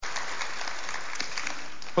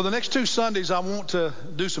For the next 2 Sundays, I want to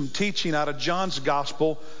do some teaching out of John's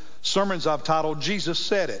gospel, sermons I've titled, Jesus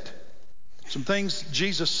Said It. Some things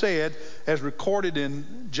Jesus said as recorded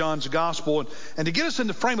in John's gospel. And to get us in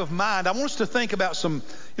the frame of mind, I want us to think about some,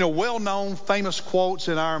 well-known famous quotes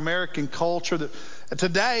in our American culture. That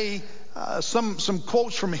today, some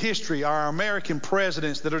quotes from history, our American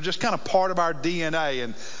presidents that are just kind of part of our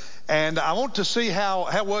DNA. And I want to see how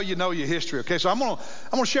well you know your history. Okay, so I'm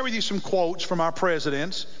gonna share with you some quotes from our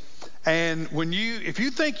presidents. And if you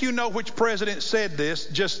think you know which president said this,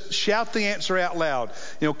 just shout the answer out loud.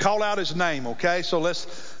 Call out his name. Okay, so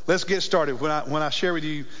let's get started when I share with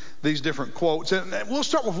you these different quotes. And we'll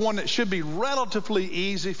start with one that should be relatively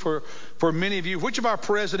easy for many of you. Which of our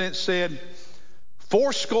presidents said,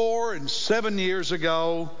 77 years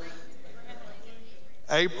ago?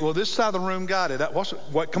 Well, this side of the room got it.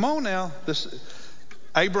 What? Come on now.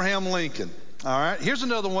 Abraham Lincoln. All right. Here's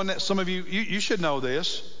another one that some of you should know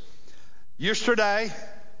this. Yesterday,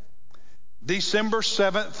 December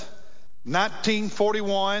 7th,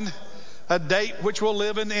 1941, a date which will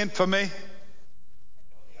live in infamy.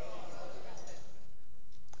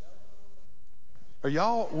 Are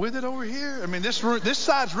y'all with it over here? I mean, this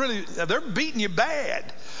side's really, they're beating you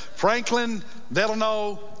bad. Franklin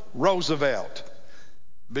Delano Roosevelt.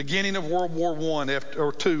 Beginning of World War I,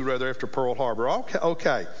 after Pearl Harbor.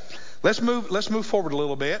 Okay. Let's move forward a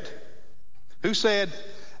little bit. Who said,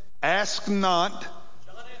 ask not?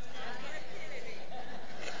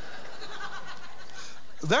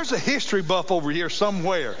 There's a history buff over here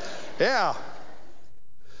somewhere. Yeah.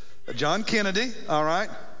 John Kennedy, all right.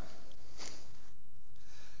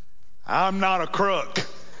 I'm not a crook.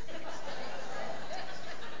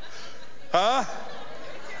 Huh?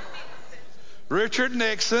 Richard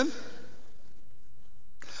Nixon.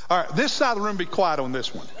 All right, this side of the room, be quiet on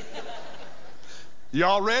this one.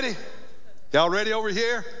 Y'all ready? Y'all ready over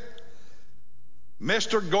here?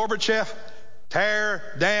 Mr. Gorbachev,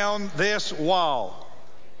 tear down this wall.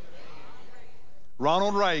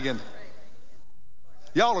 Ronald Reagan.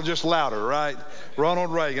 Y'all are just louder, right?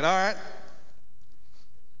 Ronald Reagan, all right.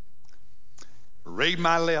 Read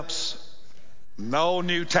my lips. No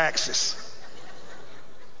new taxes.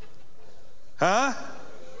 Huh?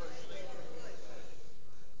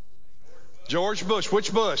 George Bush.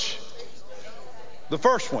 Which Bush? The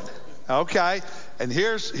first one. Okay. And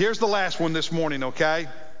here's the last one this morning, okay?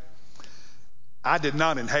 I did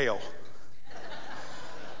not inhale.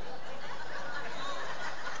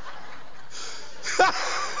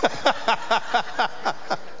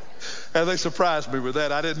 And they surprised me with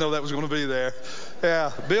that. I didn't know that was going to be there.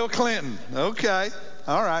 Yeah. Bill Clinton. Okay.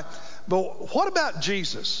 All right. But what about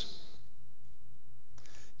Jesus?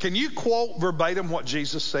 Can you quote verbatim what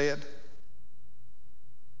Jesus said?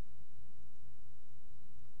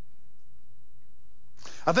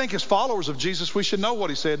 I think as followers of Jesus, we should know what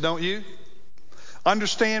he said, don't you?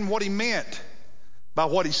 Understand what he meant by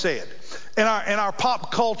what he said. In our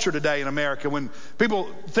pop culture today in America, when people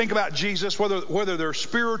think about Jesus, whether they're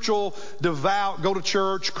spiritual, devout, go to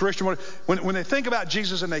church, Christian, when they think about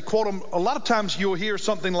Jesus and they quote him, a lot of times you'll hear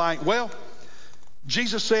something like, well,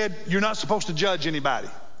 Jesus said you're not supposed to judge anybody.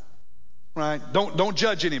 Right? Don't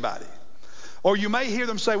judge anybody. Or you may hear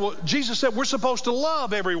them say, well, Jesus said we're supposed to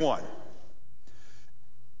love everyone.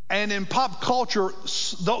 And in pop culture,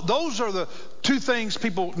 those are the two things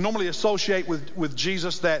people normally associate with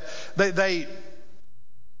Jesus that they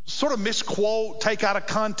sort of misquote, take out of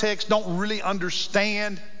context, don't really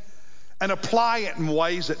understand, and apply it in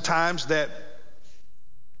ways at times that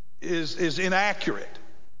is inaccurate.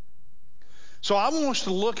 So I want us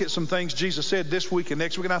to look at some things Jesus said this week and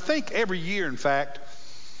next week. And I think every year, in fact,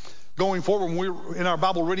 going forward, when we're in our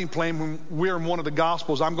Bible reading plan, when we're in one of the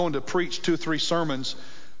Gospels, I'm going to preach 2 or 3 sermons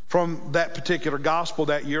from that particular Gospel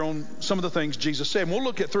that year on some of the things Jesus said. And we'll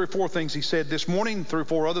look at 3 or 4 things he said this morning, 3 or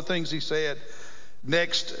 4 other things he said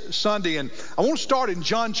next Sunday. And I want to start in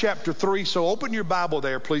John chapter 3. So open your Bible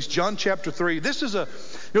there, please. John chapter 3. This is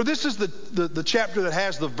the chapter that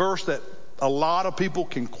has the verse that a lot of people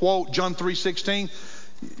can quote, John 3:16.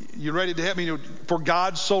 You ready to help me? For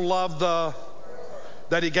God so loved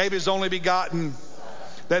that he gave his only begotten,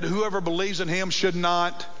 that whoever believes in him should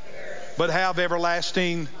not, but have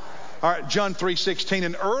everlasting. All right, John 3:16.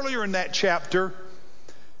 And earlier in that chapter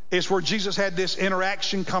is where Jesus had this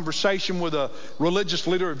conversation with a religious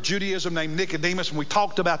leader of Judaism named Nicodemus. And we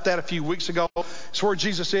talked about that a few weeks ago. It's where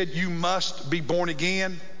Jesus said, you must be born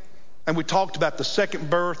again. And we talked about the second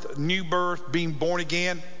birth, new birth, being born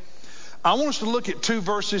again. I want us to look at 2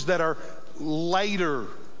 verses that are later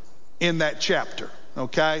in that chapter,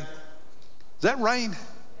 okay? Is that rain?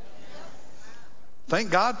 Thank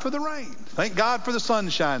God for the rain. Thank God for the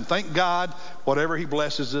sunshine. Thank God whatever he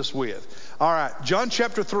blesses us with. All right, John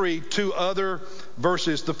chapter 3, 2 other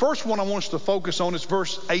verses. The first one I want us to focus on is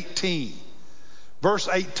verse 18. Verse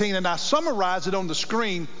 18, and I summarize it on the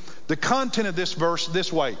screen, the content of this verse this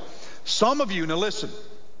way. Some of you, now listen,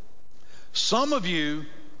 some of you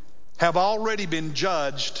have already been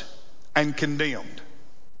judged and condemned.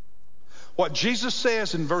 What Jesus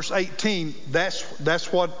says in verse 18,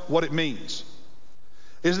 that's what it means.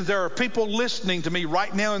 Is that there are people listening to me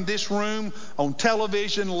right now in this room, on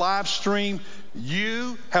television, live stream.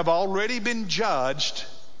 You have already been judged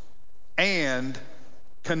and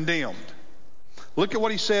condemned. Look at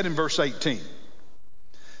what he said in verse 18.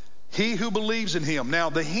 He who believes in him.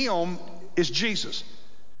 Now the him is Jesus.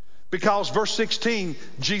 Because verse 16,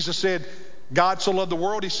 Jesus said, God so loved the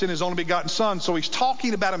world, he sent his only begotten son. So he's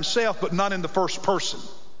talking about himself, but not in the first person.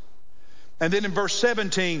 And then in verse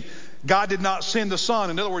 17, God did not send the son.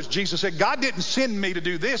 In other words, Jesus said, God didn't send me to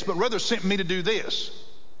do this, but rather sent me to do this.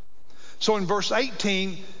 So in verse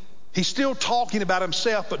 18, he's still talking about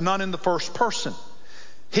himself, but not in the first person.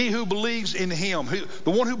 He who believes in him, the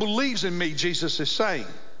one who believes in me, Jesus is saying,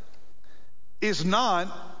 is not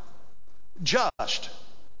judged.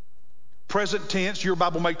 Present tense, your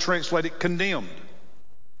Bible may translate it condemned.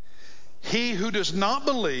 He who does not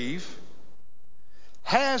believe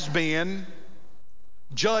has been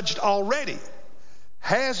judged already,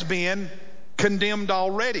 has been condemned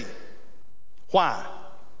already. Why?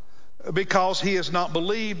 Because he has not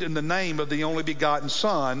believed in the name of the only begotten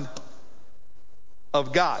Son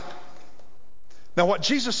of God. Now what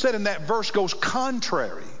Jesus said in that verse goes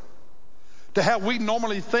contrary to how we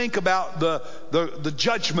normally think about the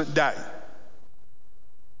judgment day.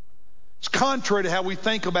 It's contrary to how we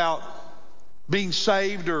think about being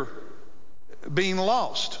saved or being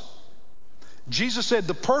lost. Jesus said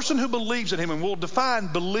the person who believes in him, and we'll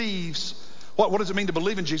define believes, what does it mean to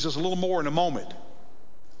believe in Jesus a little more in a moment.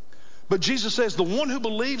 But Jesus says the one who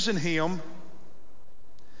believes in him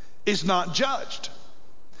is not judged.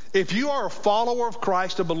 If you are a follower of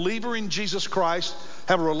Christ, a believer in Jesus Christ,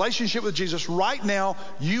 have a relationship with Jesus, right now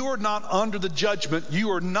you are not under the judgment.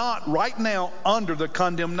 You are not right now under the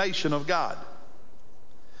condemnation of God.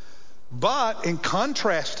 But in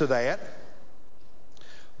contrast to that,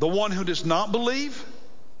 the one who does not believe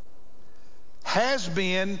has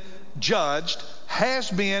been judged, has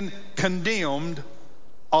been condemned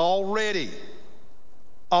already.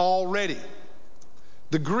 Already.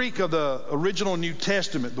 The Greek of the original New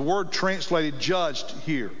Testament, the word translated judged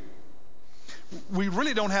here, we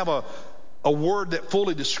really don't have a word that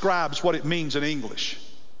fully describes what it means in English.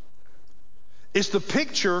 It's the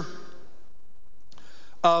picture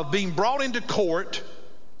of being brought into court.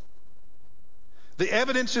 The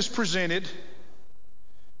evidence is presented.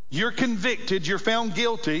 You're convicted. You're found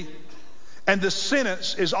guilty. And the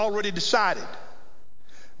sentence is already decided.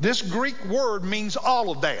 This Greek word means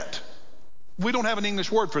all of that. We don't have an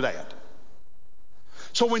English word for that.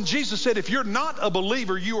 So when Jesus said, if you're not a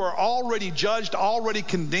believer, you are already judged, already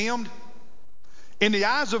condemned. In the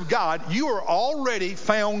eyes of God, you are already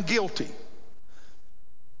found guilty.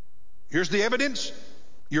 Here's the evidence.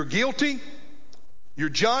 You're guilty. You're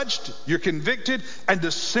judged. You're convicted. And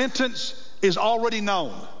the sentence is already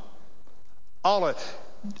known. All of it.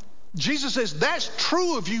 Jesus says that's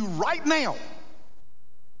true of you right now.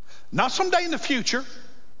 Not someday in the future.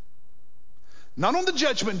 Not on the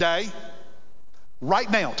judgment day. Right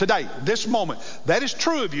now, today, this moment. That is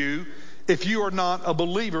true of you if you are not a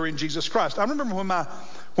believer in Jesus Christ. I remember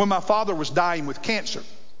when my father was dying with cancer.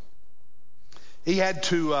 He had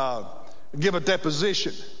to give a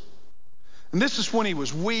deposition. And this is when he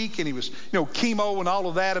was weak and he was, chemo and all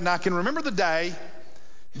of that. And I can remember the day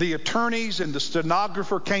the attorneys and the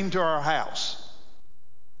stenographer came to our house.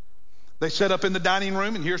 They sat up in the dining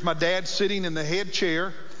room, and here's my dad sitting in the head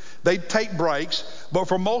chair. They'd take breaks, but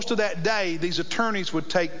for most of that day, these attorneys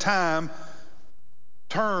would take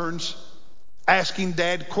turns, asking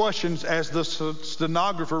Dad questions as the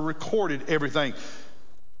stenographer recorded everything.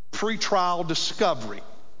 Pre-trial discovery.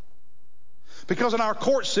 Because in our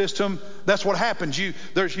court system, that's what happens.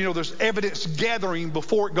 There's evidence gathering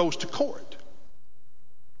before it goes to court.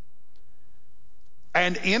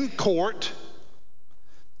 And in court,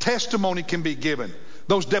 testimony can be given.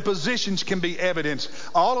 Those depositions can be evidence.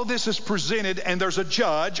 All of this is presented, and there's a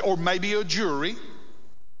judge or maybe a jury.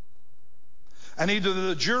 And either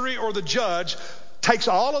the jury or the judge takes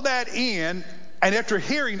all of that in, and after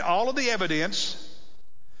hearing all of the evidence,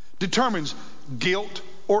 determines guilt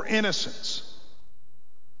or innocence.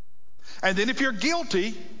 And then if you're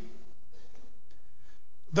guilty,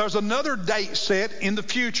 There's another date set in the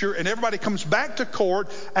future, and everybody comes back to court,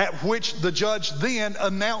 at which the judge then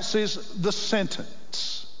announces the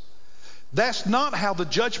sentence. That's not how the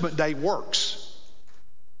judgment day works.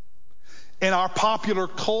 In our popular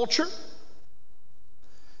culture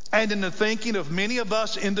and in the thinking of many of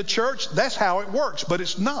us in the church, that's how it works, but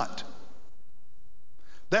it's not.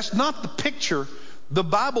 That's not the picture the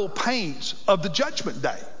Bible paints of the judgment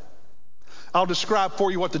day. I'll describe for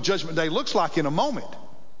you what the judgment day looks like in a moment.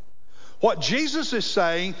 What Jesus is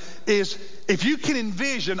saying is, if you can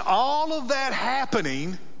envision all of that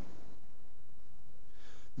happening,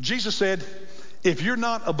 Jesus said, if you're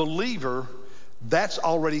not a believer, that's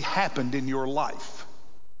already happened in your life.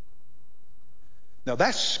 Now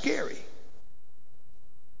that's scary.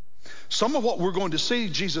 Some of what we're going to see,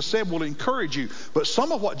 Jesus said, will encourage you, but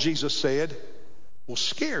some of what Jesus said will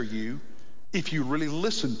scare you if you really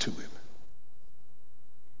listen to him.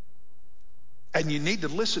 And you need to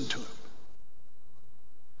listen to him.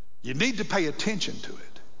 You need to pay attention to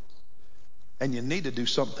it. And you need to do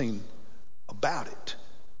something about it.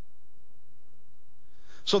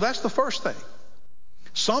 So that's the first thing.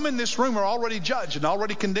 Some in this room are already judged and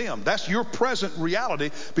already condemned. That's your present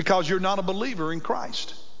reality because you're not a believer in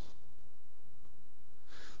Christ.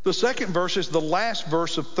 The second verse is the last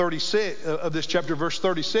verse of 36 of this chapter, verse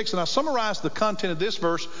 36. And I summarize the content of this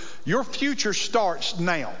verse. Your future starts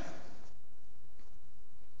now.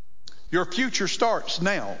 Your future starts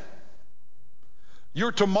now.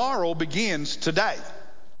 Your tomorrow begins today.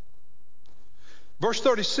 Verse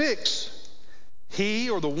 36, he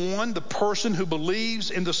or the person who believes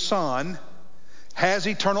in the Son has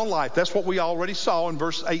eternal life. That's what we already saw in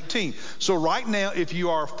verse 18. So right now, if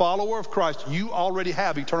you are a follower of Christ, you already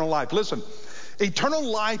have eternal life. Listen, eternal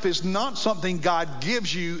life is not something God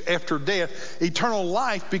gives you after death. Eternal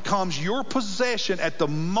life becomes your possession at the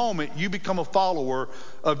moment you become a follower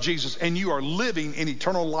of Jesus, and you are living in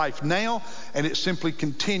eternal life now, and it simply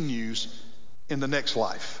continues in the next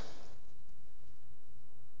life.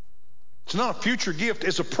 It's not a future gift,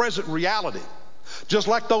 it's a present reality. Just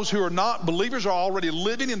like those who are not believers are already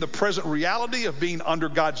living in the present reality of being under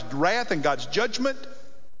God's wrath and God's judgment,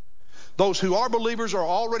 those who are believers are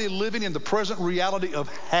already living in the present reality of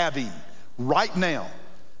having, right now,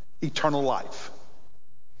 eternal life.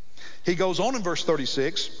 He goes on in verse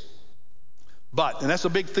 36, but, and that's a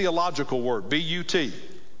big theological word, B-U-T.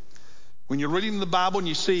 When you're reading the Bible and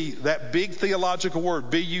you see that big theological word,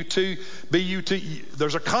 B-U-T,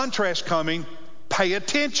 there's a contrast coming. Pay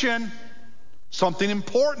attention. Something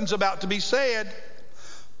important's about to be said.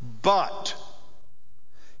 But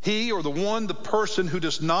he or the person who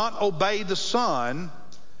does not obey the Son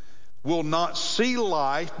will not see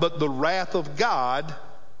life, but the wrath of God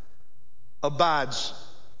abides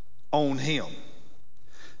on him.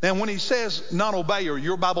 Now, when he says not obey, or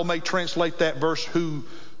your Bible may translate that verse, who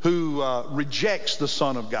rejects the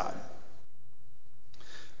Son of God.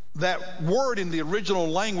 That word in the original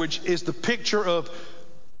language is the picture of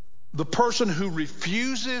the person who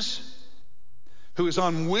refuses, who is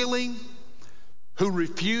unwilling, who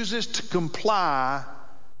refuses to comply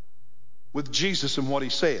with Jesus and what he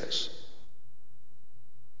says.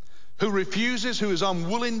 Who refuses, who is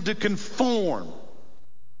unwilling to conform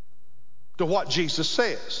to what Jesus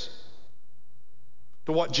says,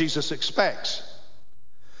 to what Jesus expects.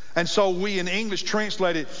 And so we in English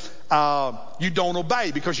translate it, you don't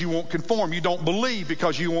obey because you won't conform. You don't believe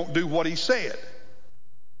because you won't do what he said.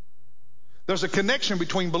 There's a connection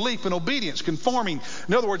between belief and obedience, conforming.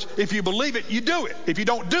 In other words, if you believe it, you do it. If you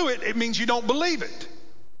don't do it, it means you don't believe it.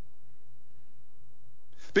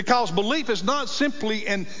 Because belief is not simply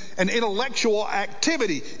an intellectual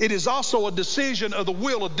activity. It is also a decision of the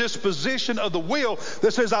will, a disposition of the will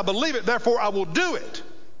that says, I believe it, therefore I will do it.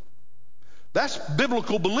 That's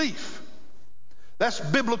biblical belief. That's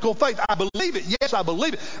biblical faith. I believe it. Yes, I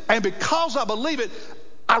believe it. And because I believe it,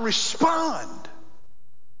 I respond.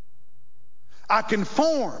 I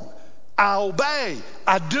conform. I obey.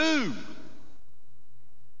 I do.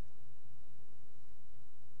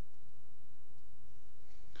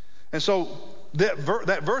 And so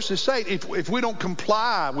that verse is saying if we don't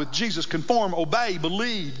comply with Jesus, conform, obey,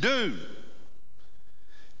 believe, do,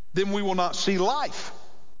 then we will not see life.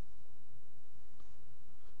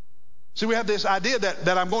 See, we have this idea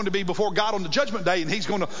that I'm going to be before God on the judgment day and he's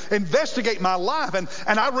going to investigate my life.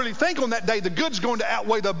 And I really think on that day the good's going to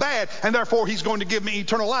outweigh the bad, and therefore he's going to give me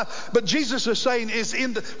eternal life. But Jesus is saying is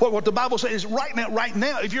what the Bible says is right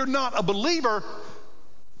now, if you're not a believer,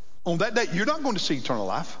 on that day you're not going to see eternal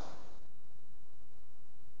life.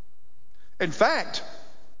 In fact,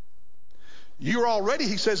 You're already,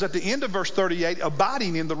 he says at the end of verse 38,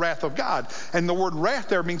 abiding in the wrath of God. And the word wrath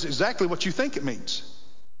there means exactly what you think it means.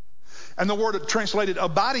 And the word translated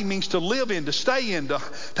abiding means to live in, to stay in, to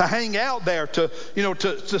hang out there, to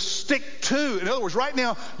stick to. In other words, right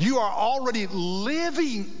now, you are already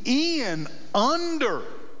living in, under.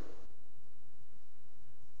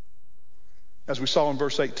 As we saw in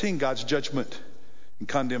verse 18, God's judgment and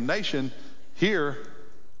condemnation here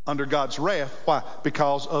under God's wrath. Why?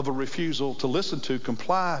 Because of a refusal to listen to,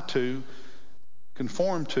 comply to,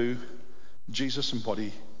 conform to Jesus and what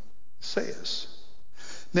he says.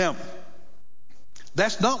 Now,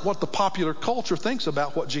 that's not what the popular culture thinks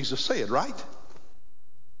about what Jesus said, right?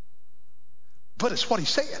 But it's what he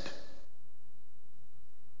said.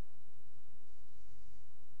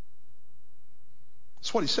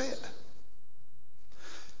 It's what he said.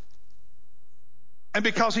 And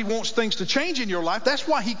because he wants things to change in your life, that's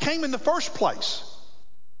why he came in the first place.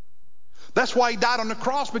 That's why he died on the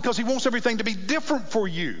cross, because he wants everything to be different for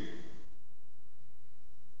you.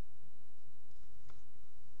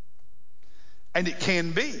 And it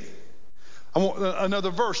can be. I want another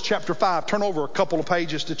verse, chapter 5. Turn over a couple of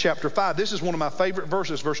pages to chapter 5. This is one of my favorite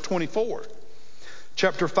verses, verse 24.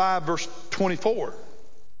 Chapter 5, verse 24.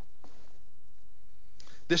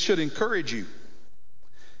 This should encourage you.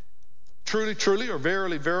 Truly, truly, or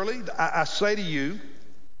verily, verily, I say to you,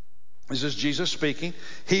 this is Jesus speaking,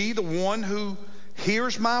 he, the one who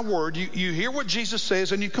hears my word, you hear what Jesus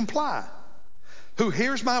says and you comply, who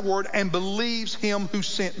hears my word and believes him who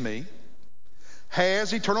sent me,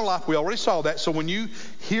 has eternal life. We already saw that. So when you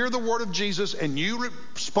hear the word of Jesus and you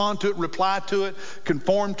respond to it, reply to it,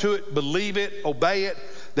 conform to it, believe it, obey it,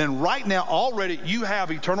 then right now already you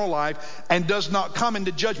have eternal life and does not come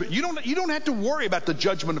into judgment. You don't have to worry about the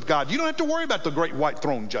judgment of God. You don't have to worry about the great white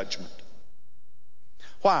throne judgment.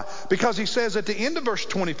 Why? Because he says at the end of verse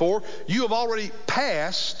 24, you have already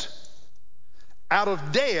passed out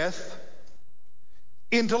of death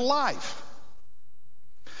into life.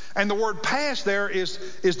 And the word pass there is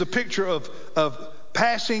the picture of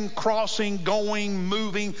passing, crossing, going,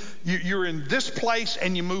 moving. You're in this place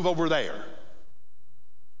and you move over there.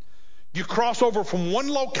 You cross over from one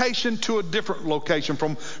location to a different location.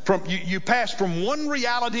 You pass from one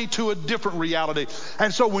reality to a different reality.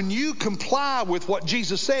 And so when you comply with what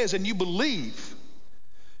Jesus says and you believe,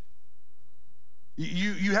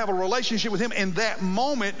 you have a relationship with him. In that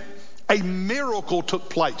moment, a miracle took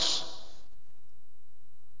place.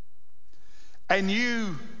 And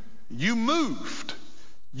you moved,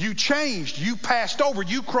 you changed, you passed over,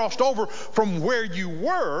 you crossed over from where you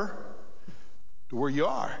were to where you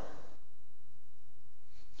are.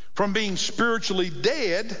 From being spiritually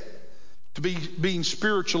dead to being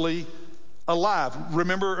spiritually alive.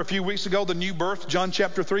 Remember a few weeks ago, the new birth, John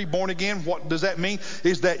chapter 3, born again. What does that mean?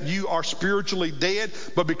 Is that you are spiritually dead,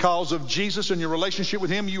 but because of Jesus and your relationship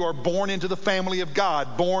with him, you are born into the family of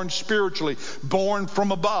God, born spiritually, born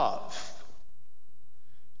from above.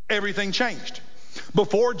 Everything changed.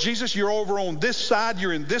 Before Jesus, you're over on this side,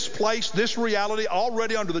 you're in this place, this reality,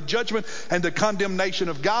 already under the judgment and the condemnation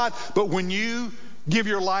of God. But when you give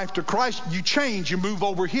your life to Christ, you change, you move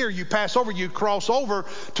over here, you pass over, you cross over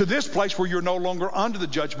to this place where you're no longer under the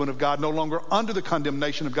judgment of God, no longer under the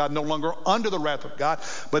condemnation of God, no longer under the wrath of God,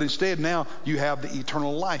 but instead now you have the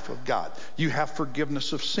eternal life of God. You have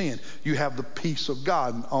forgiveness of sin. You have the peace of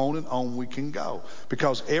God, and on we can go.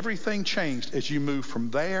 Because everything changed as you move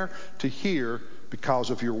from there to here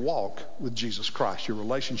because of your walk with Jesus Christ, your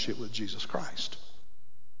relationship with Jesus Christ.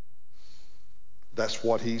 That's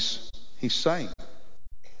what he's saying.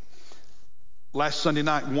 Last Sunday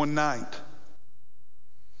night, one night,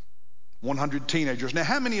 100 teenagers. Now,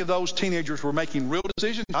 how many of those teenagers were making real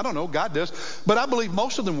decisions? I don't know, God does. But I believe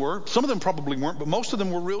most of them were. Some of them probably weren't, but most of them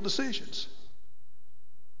were real decisions.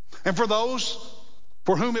 And for those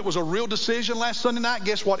for whom it was a real decision last Sunday night,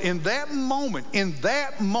 guess what? In that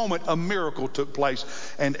moment, a miracle took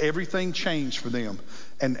place and everything changed for them.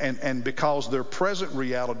 And because their present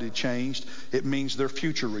reality changed, it means their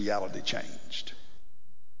future reality changed.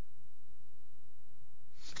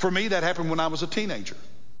 For me, that happened when I was a teenager.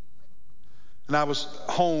 And I was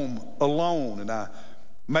home alone, and I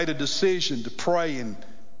made a decision to pray and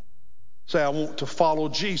say, I want to follow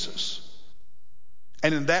Jesus.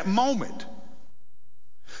 And in that moment,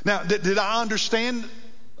 now, did I understand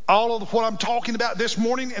all of what I'm talking about this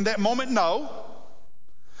morning in that moment? No.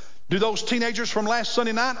 Do those teenagers from last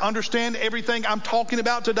Sunday night understand everything I'm talking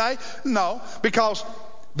about today? No, because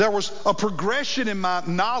there was a progression in my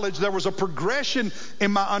knowledge. There was a progression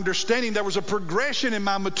in my understanding. There was a progression in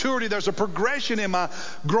my maturity. There's a progression in my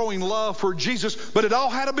growing love for Jesus. But it all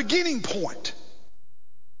had a beginning point.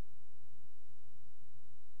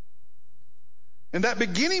 And that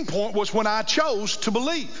beginning point was when I chose to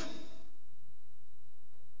believe.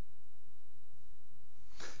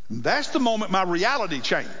 And that's the moment my reality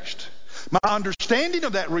changed. My understanding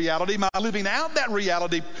of that reality, my living out that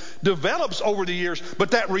reality develops over the years.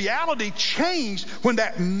 But that reality changed when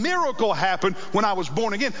that miracle happened, when I was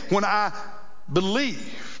born again, when I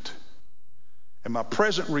believed. And my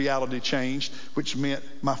present reality changed, which meant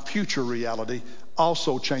my future reality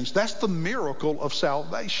also changed. That's the miracle of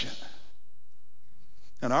salvation.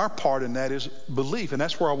 And our part in that is belief. And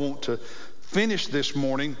that's where I want to finish this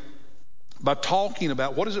morning by talking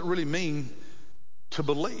about what does it really mean to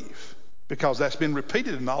believe? Because that's been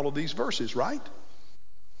repeated in all of these verses, right?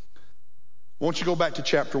 I want you to go back to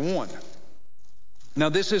chapter 1. Now,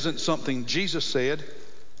 this isn't something Jesus said.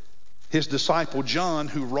 His disciple John,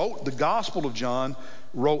 who wrote the Gospel of John,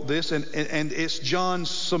 wrote this. And it's John's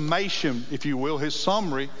summation, if you will, his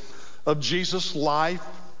summary of Jesus' life,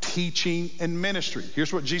 teaching, and ministry.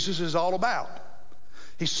 Here's what Jesus is all about.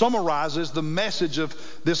 He summarizes the message of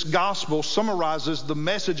this gospel, summarizes the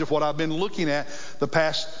message of what I've been looking at the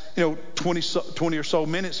past 20 or so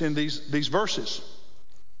minutes in these verses.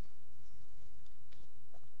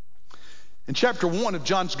 In chapter 1 of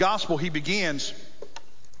John's gospel, he begins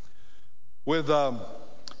with,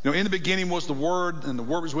 in the beginning was the Word, and the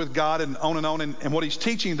Word was with God, and on and on. And what he's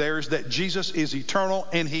teaching there is that Jesus is eternal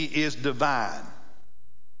and he is divine.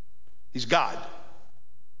 He's God.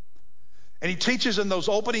 And he teaches in those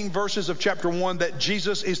opening verses of chapter 1 that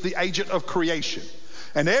Jesus is the agent of creation.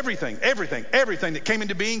 And everything that came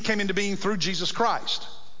into being through Jesus Christ.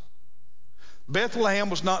 Bethlehem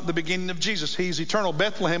was not the beginning of Jesus. He's eternal.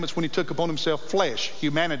 Bethlehem is when he took upon himself flesh,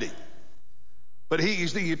 humanity. But he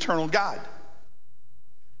is the eternal God.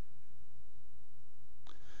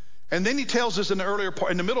 And then he tells us in the earlier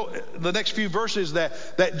part, in the middle, the next few verses,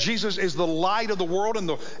 that Jesus is the light of the world,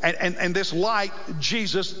 and this light,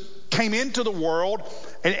 Jesus, came into the world,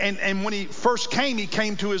 and when he first came, he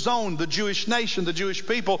came to his own, the Jewish nation, the Jewish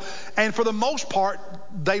people, and for the most part,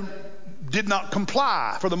 they did not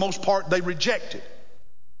comply. For the most part, they rejected.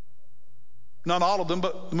 Not all of them,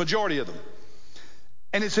 but the majority of them.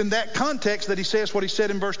 And it's in that context that he says what he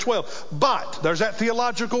said in verse 12. But, there's that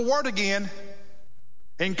theological word again.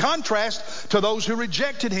 In contrast to those who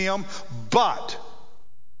rejected him, but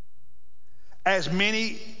as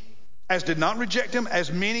many as did not reject him,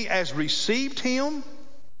 as many as received him,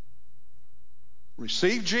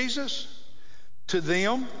 received Jesus, to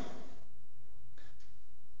them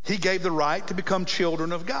he gave the right to become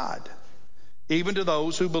children of God, even to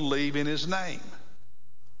those who believe in his name.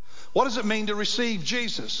 What does it mean to receive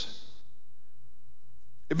Jesus?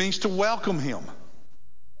 It means to welcome him.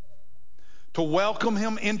 To welcome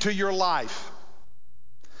him into your life.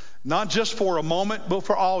 Not just for a moment, but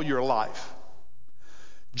for all your life.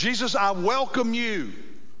 Jesus, I welcome you.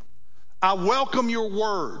 I welcome your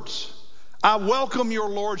words. I welcome your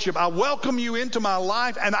lordship. I welcome you into my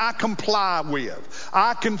life, and I comply with.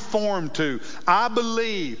 I conform to. I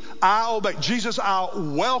believe. I obey. Jesus, I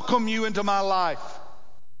welcome you into my life.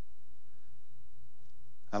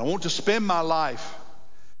 And I want to spend my life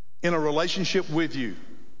in a relationship with you.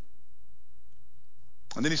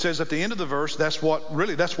 And then he says at the end of the verse, that's what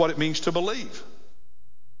it means to believe.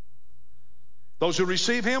 Those who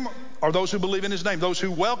receive him are those who believe in his name. Those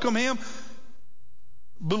who welcome him,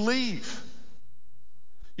 believe.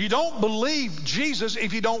 You don't believe Jesus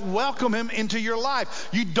if you don't welcome him into your life.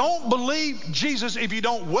 You don't believe Jesus if you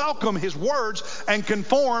don't welcome his words and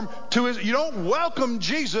conform to his. You don't welcome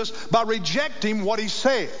Jesus by rejecting what he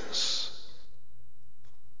says.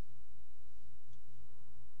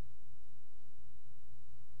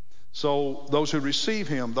 So those who receive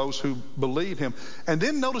him, those who believe him. And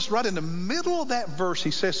then notice right in the middle of that verse, he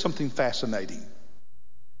says something fascinating.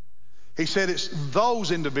 He said it's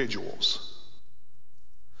those individuals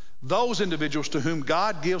to whom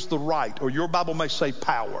God gives the right, or your Bible may say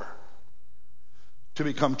power, to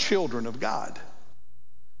become children of God.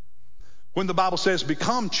 When the Bible says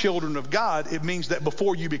become children of God, it means that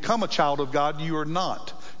before you become a child of God, you are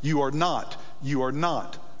not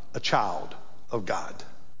a child of God.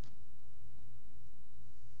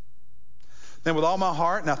 Then with all my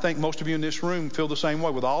heart, and I think most of you in this room feel the same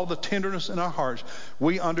way, with all the tenderness in our hearts,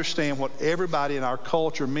 we understand what everybody in our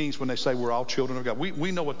culture means when they say we're all children of God.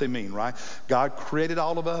 We know what they mean, right? God created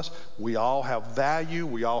all of us. We all have value.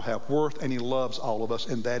 We all have worth, and he loves all of us,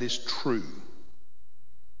 and that is true.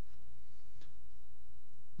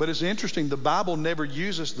 But it's interesting, the Bible never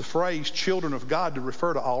uses the phrase children of God to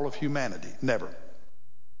refer to all of humanity. Never.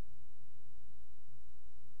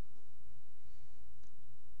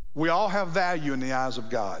 We all have value in the eyes of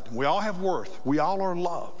God. We all have worth. We all are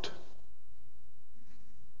loved.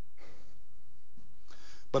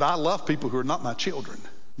 But I love people who are not my children,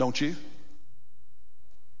 don't you?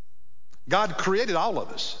 God created all of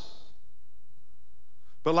us.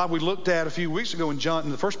 But like we looked at a few weeks ago in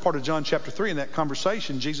the first part of John chapter 3, in that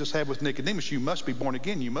conversation Jesus had with Nicodemus, you must be born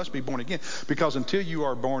again. You must be born again. Because until you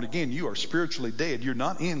are born again, you are spiritually dead. You're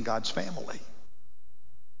not in God's family.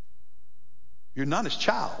 You're not his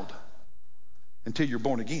child until you're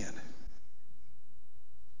born again.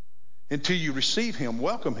 Until you receive him,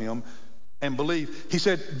 welcome him, and believe. He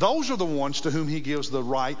said, those are the ones to whom he gives the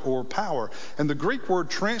right or power. And the Greek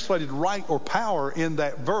word translated right or power in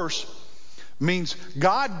that verse means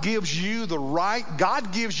God gives you the right,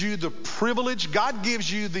 God gives you the privilege, God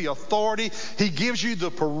gives you the authority, he gives you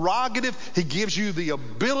the prerogative, he gives you the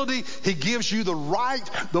ability, he gives you the right,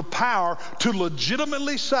 the power to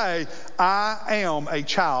legitimately say, I am a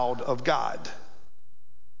child of God.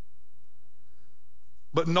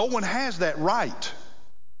 But no one has that right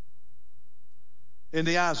in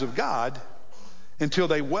the eyes of God until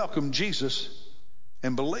they welcome Jesus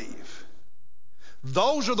and believe.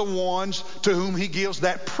 Those are the ones to whom he gives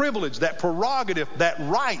that privilege, that prerogative, that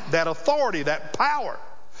right, that authority, that power.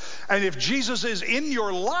 And if Jesus is in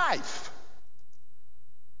your life,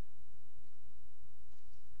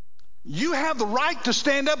 you have the right to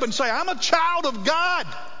stand up and say, I'm a child of God.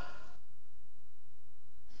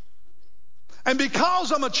 And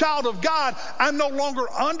because I'm a child of God, I'm no longer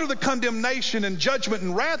under the condemnation and judgment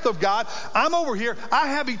and wrath of God. I'm over here. I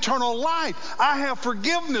have eternal life. I have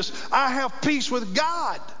forgiveness. I have peace with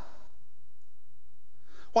God.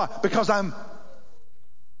 Why? Because I'm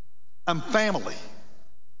family.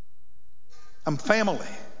 I'm family.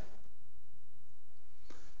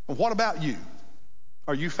 And what about you?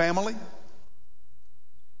 Are you family?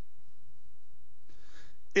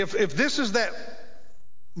 If this is that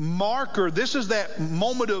marker, this is that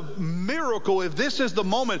moment of miracle, if this is the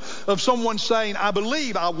moment of someone saying, I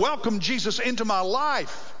believe, I welcome Jesus into my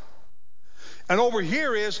life. And over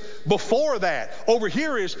here is before that. Over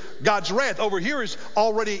here is God's wrath. Over here is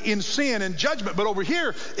already in sin and judgment. But over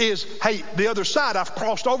here is, hey, the other side. I've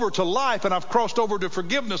crossed over to life, and I've crossed over to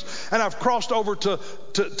forgiveness, and I've crossed over to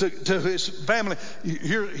his family.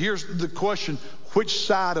 Here's the question. Which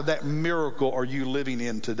side of that miracle are you living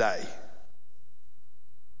in today?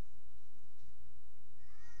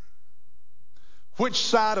 Which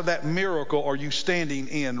side of that miracle are you standing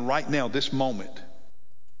in right now, this moment?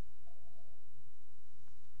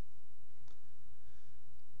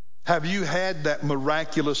 Have you had that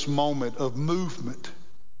miraculous moment of movement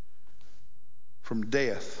from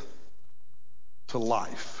death to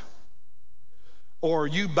life? Or are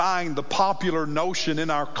you buying the popular notion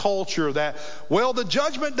in our culture that, well, the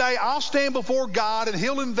judgment day, I'll stand before God and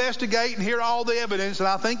he'll investigate and hear all the evidence and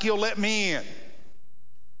I think he'll let me in?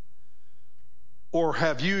 Or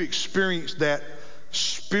have you experienced that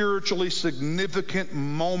spiritually significant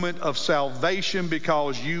moment of salvation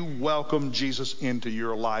because you welcome Jesus into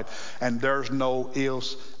your life and there's no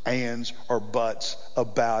ifs, ands, or buts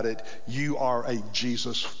about it? You are a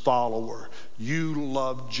Jesus follower. You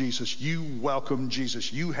love Jesus. You welcome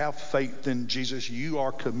Jesus. You have faith in Jesus. You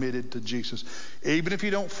are committed to Jesus. Even if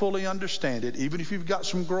you don't fully understand it, even if you've got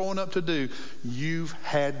some growing up to do, you've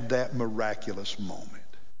had that miraculous moment.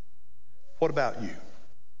 What about you?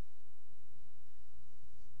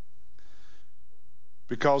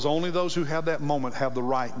 Because only those who have that moment have the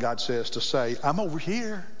right, God says, to say, I'm over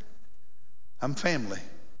here. I'm family.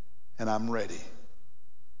 And I'm ready.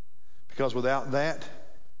 Because without that,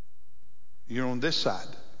 you're on this side.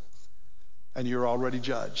 And you're already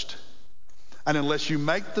judged. And unless you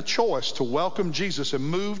make the choice to welcome Jesus and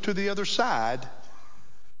move to the other side,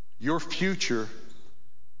 your future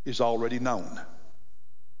is already known.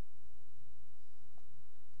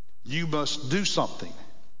 You must do something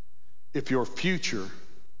if your future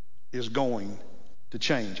is going to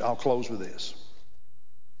change. I'll close with this.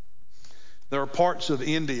 There are parts of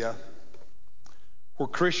India where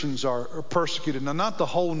Christians are persecuted. Now, not the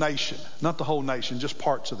whole nation, just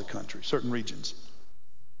parts of the country, certain regions.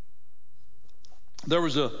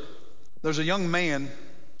 There's a young man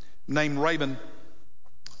named Raven.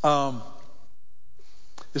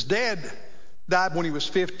 His dad died when he was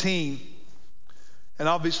 15. And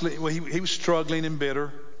obviously, he was struggling and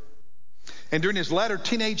bitter. And during his latter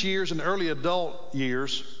teenage years and early adult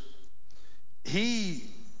years, he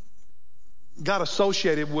got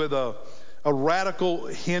associated with a radical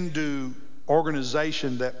Hindu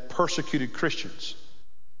organization that persecuted Christians.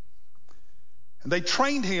 And they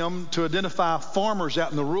trained him to identify farmers out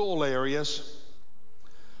in the rural areas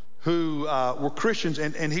who were Christians,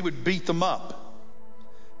 and he would beat them up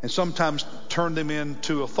and sometimes turn them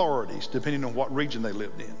into authorities, depending on what region they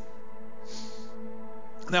lived in.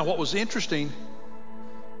 Now, what was interesting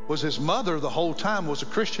was his mother the whole time was a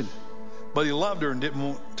Christian, but he loved her and didn't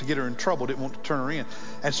want to get her in trouble, didn't want to turn her in.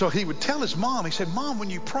 And so he would tell his mom, he said, Mom, when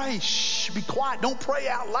you pray, shh, be quiet, don't pray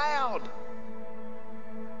out loud.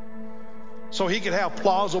 So he could have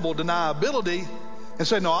plausible deniability and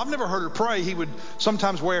say, no, I've never heard her pray. He would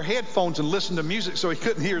sometimes wear headphones and listen to music so he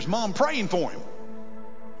couldn't hear his mom praying for him.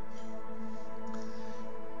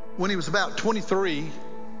 When he was about 23,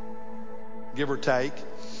 give or take,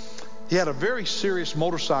 he had a very serious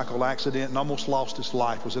motorcycle accident and almost lost his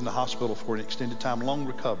life, was in the hospital for an extended time, long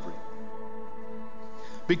recovery.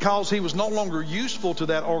 Because he was no longer useful to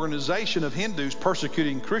that organization of Hindus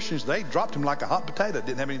persecuting Christians, they dropped him like a hot potato,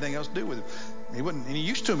 didn't have anything else to do with him. He wasn't any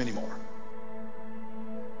use to him anymore.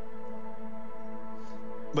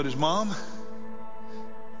 But his mom,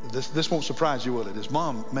 this won't surprise you, will it? His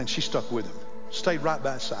mom, man, she stuck with him, stayed right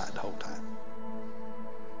by his side the whole time.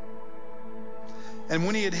 And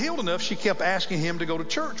when he had healed enough, she kept asking him to go to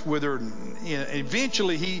church with her. And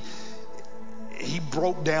eventually he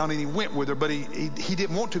broke down and he went with her, but he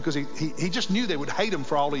didn't want to because he just knew they would hate him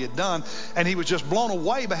for all he had done. And he was just blown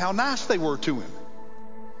away by how nice they were to him.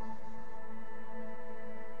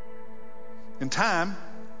 In time,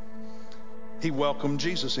 he welcomed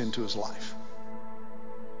Jesus into his life.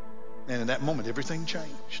 And in that moment, everything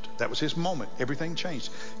changed. That was his moment. Everything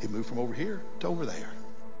changed. He moved from over here to over there.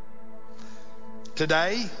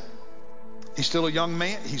 Today, he's still a young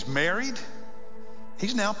man. He's married.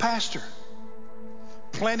 He's now a pastor.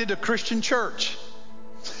 Planted a Christian church.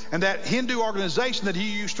 And that Hindu organization that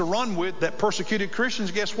he used to run with that persecuted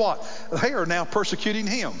Christians, guess what? They are now persecuting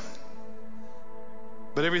him.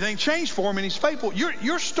 But everything changed for him and he's faithful.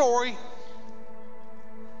 Your story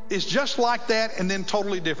is just like that and then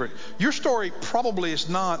totally different. Your story probably is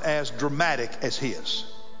not as dramatic as his.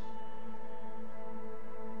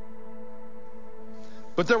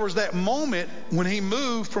 But there was that moment when he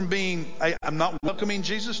moved from being, I'm not welcoming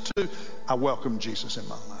Jesus, to I welcome Jesus in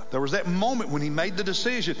my life. There was that moment when he made the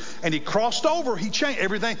decision and he crossed over. He changed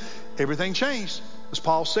everything changed. As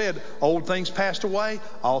Paul said, old things passed away,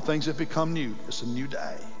 all things have become new. It's a new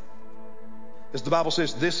day. As the Bible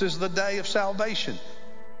says, this is the day of salvation.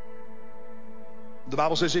 The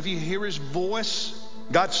Bible says, if you hear his voice,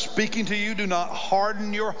 God speaking to you, do not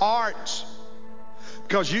harden your hearts.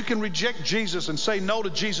 Because you can reject Jesus and say no to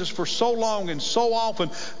Jesus for so long and so often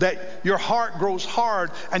that your heart grows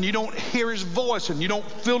hard and you don't hear his voice and you don't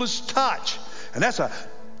feel his touch. And that's a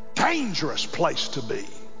dangerous place to be.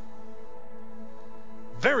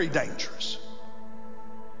 Very dangerous.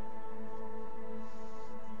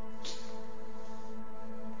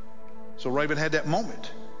 So Raven had that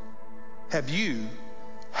moment. Have you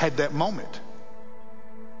had that moment?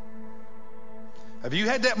 Have you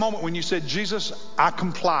had that moment when you said, Jesus, I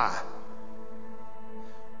comply.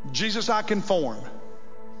 Jesus, I conform.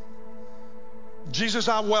 Jesus,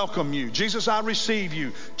 I welcome you. Jesus, I receive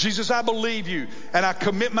you. Jesus, I believe you. And I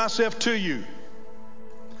commit myself to you.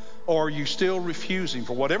 Or are you still refusing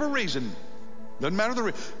for whatever reason? Doesn't matter the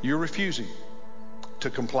reason. You're refusing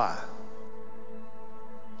to comply.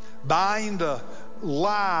 Buying the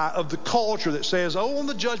lie of the culture that says, oh, on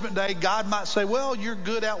the judgment day, God might say, well, your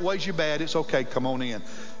good outweighs your bad. It's okay. Come on in.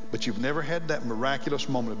 But you've never had that miraculous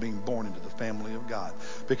moment of being born into the family of God.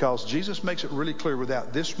 Because Jesus makes it really clear,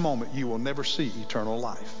 without this moment, you will never see eternal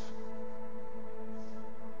life.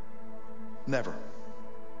 Never.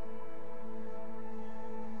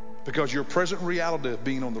 Because your present reality of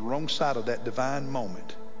being on the wrong side of that divine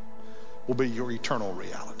moment will be your eternal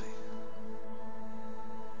reality.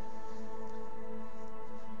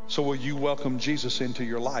 So will you welcome Jesus into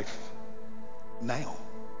your life now,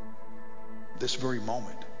 this very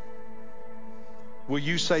moment? Will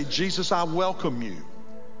you say, Jesus, I welcome you.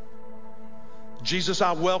 Jesus,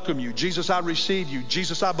 I welcome you. Jesus, I receive you.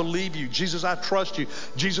 Jesus, I believe you. Jesus, I trust you.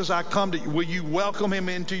 Jesus, I come to you. Will you welcome him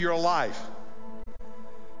into your life?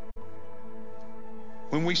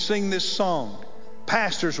 When we sing this song,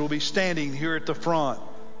 pastors will be standing here at the front.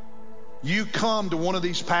 You come to one of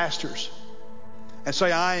these pastors and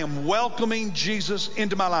say, I am welcoming Jesus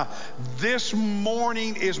into my life. This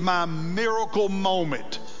morning is my miracle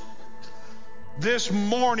moment. This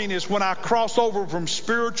morning is when I cross over from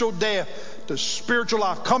spiritual death to spiritual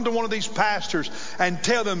life. Come to one of these pastors and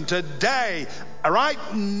tell them, today,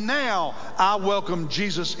 right now, I welcome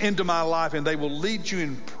Jesus into my life, and they will lead you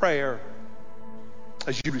in prayer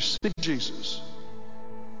as you receive Jesus.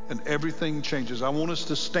 And everything changes. I want us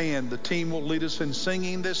to stand. The team will lead us in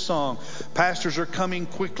singing this song. Pastors are coming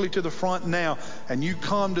quickly to the front now, and you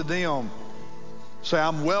come to them. Say,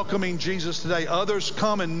 I'm welcoming Jesus today. Others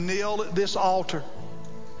come and kneel at this altar,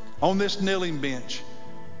 on this kneeling bench.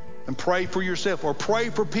 and pray for yourself or pray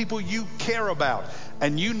for people you care about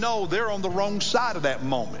and you know they're on the wrong side of that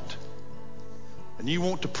moment and you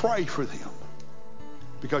want to pray for them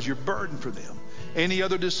because you're burdened for them. Any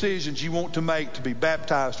other decisions you want to make to be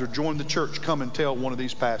baptized or join the church, come and tell one of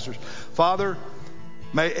these pastors. Father,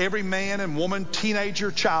 may every man and woman,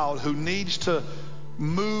 teenager, child who needs to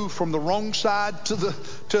move from the wrong side to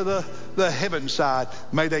the heaven side,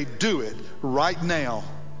 may they do it right now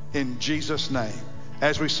in Jesus' name.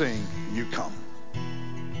 As we sing, You Come.